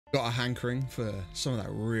Got a hankering for some of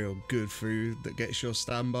that real good food that gets your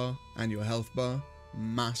stam bar and your health bar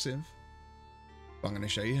massive? I'm going to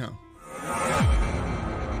show you how.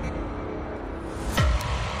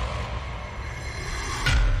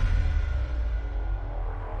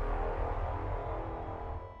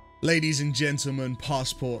 Ladies and gentlemen,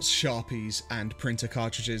 passports, sharpies, and printer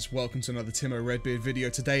cartridges, welcome to another Timoredbeard video.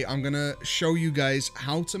 Today I'm going to show you guys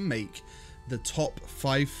how to make the top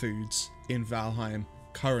 5 foods in Valheim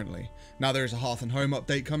currently. Now there is a Hearth and Home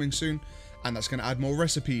update coming soon, and that's going to add more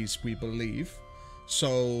recipes, we believe.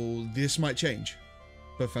 So this might change.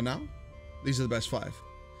 But for now, these are the best 5. If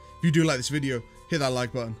you do like this video, hit that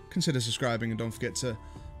like button, consider subscribing, and don't forget to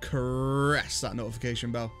press that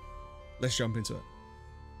notification bell. Let's jump into it.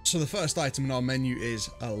 So the first item in our menu is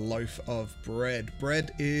a loaf of bread.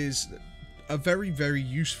 Bread is a very, very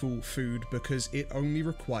useful food because it only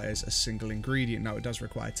requires a single ingredient. Now it does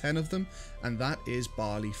require 10 of them, and that is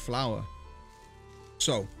barley flour.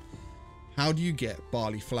 So how do you get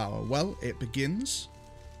barley flour? Well, it begins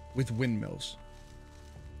with windmills.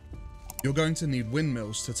 You're going to need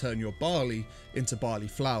windmills to turn your barley into barley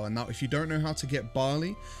flour. Now if you don't know how to get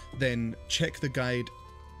barley, then check the guide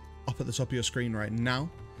up at the top of your screen right now,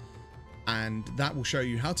 and that will show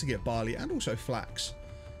you how to get barley and also flax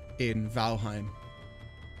in Valheim.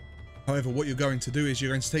 However, what you're going to do is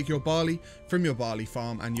you're going to take your barley from your barley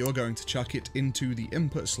farm and you're going to chuck it into the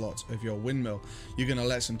input slot of your windmill. You're going to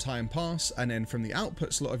let some time pass, and then from the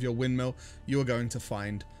output slot of your windmill, you're going to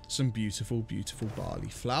find some beautiful, beautiful barley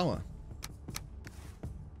flour.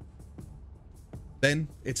 Then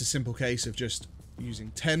it's a simple case of just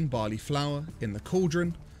using 10 barley flour in the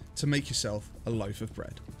cauldron to make yourself a loaf of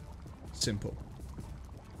bread. Simple.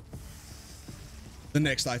 The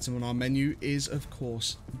next item on our menu is, of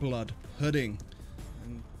course, blood pudding.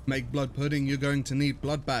 And to make blood pudding, you're going to need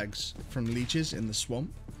blood bags from leeches in the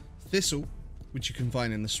swamp, thistle, which you can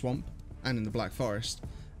find in the swamp and in the Black Forest,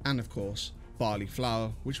 and of course, barley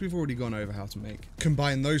flour, which we've already gone over how to make.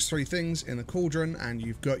 Combine those 3 things in a cauldron and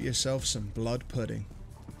you've got yourself some blood pudding.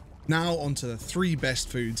 Now onto the 3 best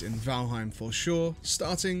foods in Valheim for sure,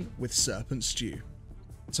 starting with Serpent Stew.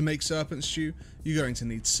 To make Serpent Stew, you're going to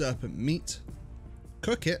need serpent meat,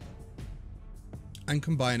 cook it, and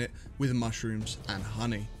combine it with mushrooms and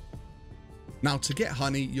honey. Now to get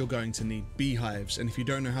honey, you're going to need beehives, and if you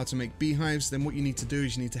don't know how to make beehives, then what you need to do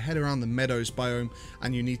is you need to head around the meadows biome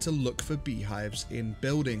and you need to look for beehives in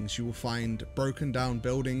buildings. You will find broken down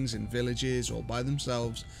buildings in villages or by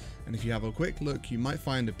themselves, and if you have a quick look, you might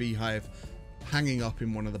find a beehive hanging up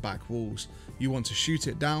in one of the back walls. You want to shoot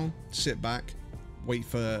it down, sit back, wait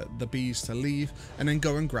for the bees to leave, and then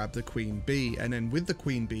go and grab the queen bee, and then with the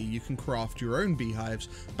queen bee you can craft your own beehives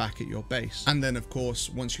back at your base. And then of course,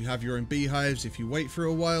 once you have your own beehives, if you wait for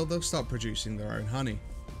a while, they'll start producing their own honey.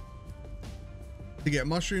 To get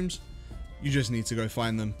mushrooms, you just need to go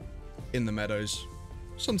find them in the meadows,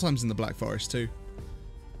 sometimes in the Black Forest too.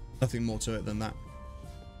 Nothing more to it than that.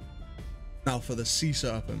 Now for the sea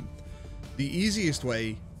serpent, the easiest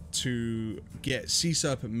way to get sea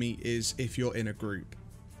serpent meat is if you're in a group.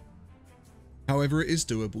 However, it is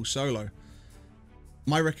doable solo.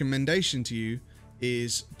 My recommendation to you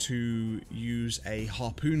is to use a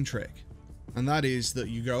harpoon trick, and that is that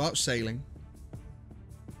you go out sailing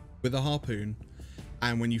with a harpoon,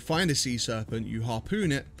 and when you find a sea serpent, you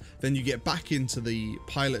harpoon it, then you get back into the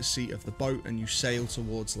pilot seat of the boat and you sail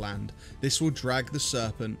towards land. This will drag the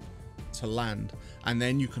serpent to land, and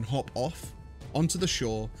then you can hop off onto the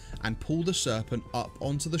shore and pull the serpent up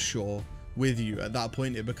onto the shore with you. At that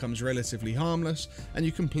point it becomes relatively harmless and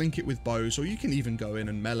you can plink it with bows, or you can even go in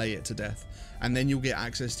and melee it to death, and then you'll get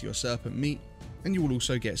access to your serpent meat, and you will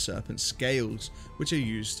also get serpent scales, which are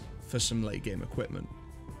used for some late game equipment.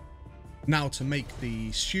 Now to make the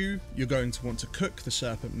stew, you're going to want to cook the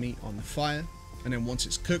serpent meat on the fire, and then once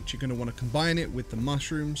it's cooked, you're going to want to combine it with the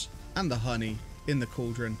mushrooms and the honey in the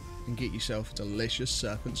cauldron and get yourself a delicious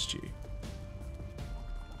serpent stew.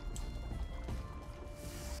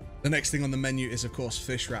 The next thing on the menu is of course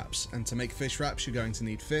fish wraps, and to make fish wraps you're going to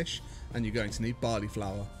need fish and you're going to need barley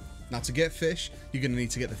flour. Now to get fish, you're going to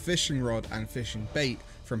need to get the fishing rod and fishing bait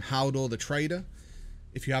from Haldor the trader.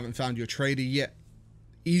 If you haven't found your trader yet,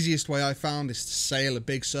 easiest way I found is to sail a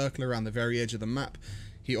big circle around the very edge of the map.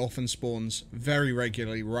 He often spawns very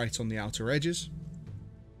regularly right on the outer edges.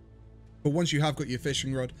 But once you have got your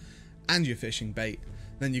fishing rod and your fishing bait,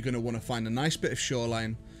 then you're going to want to find a nice bit of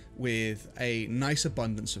shoreline with a nice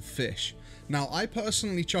abundance of fish. Now I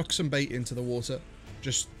personally chuck some bait into the water,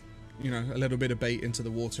 just, you know, a little bit of bait into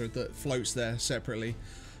the water that floats there separately.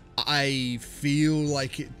 I feel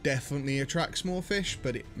like it definitely attracts more fish,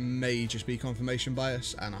 but it may just be confirmation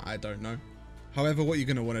bias, and I don't know. However, what you're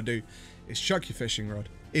going to want to do is chuck your fishing rod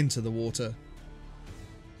into the water,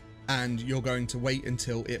 and you're going to wait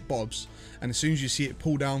until it bobs. And as soon as you see it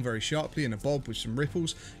pull down very sharply in a bob with some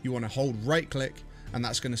ripples, you want to hold right click, and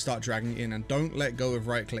that's going to start dragging it in. And don't let go of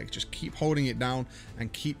right click, just keep holding it down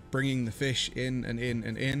and keep bringing the fish in and in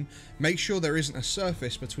and in. Make sure there isn't a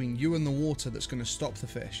surface between you and the water that's going to stop the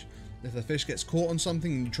fish. If the fish gets caught on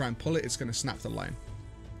something and you try and pull it, it's going to snap the line.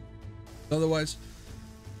 Otherwise,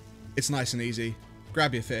 it's nice and easy.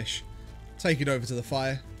 Grab your fish, take it over to the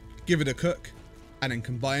fire, give it a cook, and then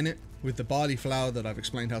combine it with the barley flour that I've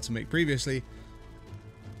explained how to make previously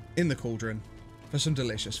in the cauldron for some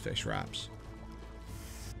delicious fish wraps.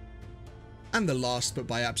 And the last, but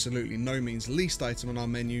by absolutely no means least item on our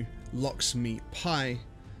menu, Lox Meat Pie.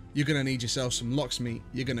 You're going to need yourself some lox meat,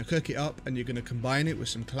 you're going to cook it up, and you're going to combine it with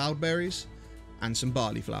some cloudberries and some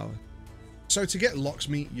barley flour. So to get lox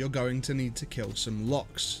meat, you're going to need to kill some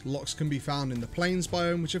lox. Lox can be found in the plains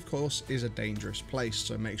biome, which of course is a dangerous place,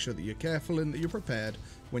 so make sure that you're careful and that you're prepared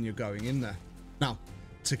when you're going in there. Now,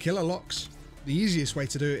 to kill a lox, the easiest way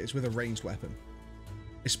to do it is with a ranged weapon.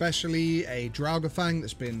 Especially a Draugr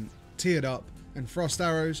that's been tiered up, and frost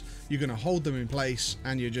arrows. You're going to hold them in place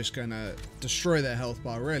and you're just going to destroy their health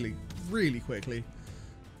bar really quickly,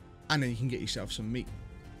 and then you can get yourself some meat.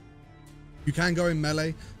 You can go in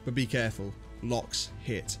melee, but be careful, lox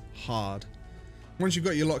hit hard. Once you've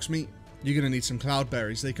got your lox meat, you're going to need some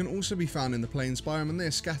cloudberries. They can also be found in the plains biome, and they're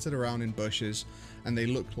scattered around in bushes, and they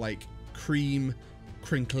look like cream,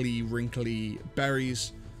 crinkly, wrinkly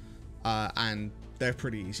berries, and they're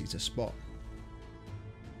pretty easy to spot.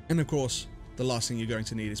 And of course, the last thing you're going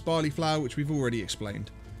to need is barley flour, which we've already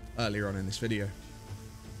explained earlier on in this video.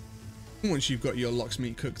 And once you've got your lox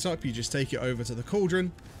meat cooked up, you just take it over to the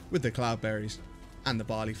cauldron with the cloudberries and the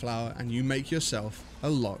barley flour, and you make yourself a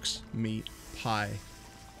lox meat pie.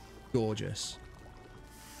 Gorgeous.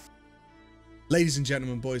 Ladies and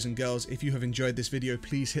gentlemen, boys and girls, if you have enjoyed this video,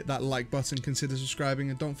 please hit that like button, consider subscribing,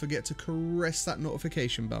 and don't forget to caress that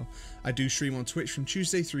notification bell. I do stream on Twitch from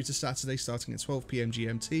Tuesday through to Saturday starting at 12 PM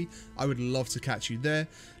GMT. I would love to catch you there.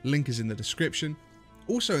 Link is in the description.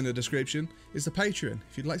 Also in the description is the Patreon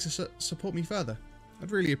if you'd like to support me further.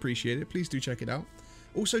 I'd really appreciate it. Please do check it out.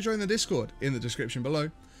 Also join the Discord in the description below,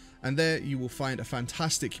 and there you will find a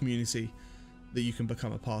fantastic community that you can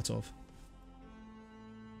become a part of.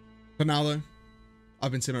 For now though,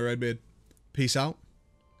 I've been Timoredbeard. Peace out.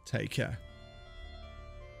 Take care.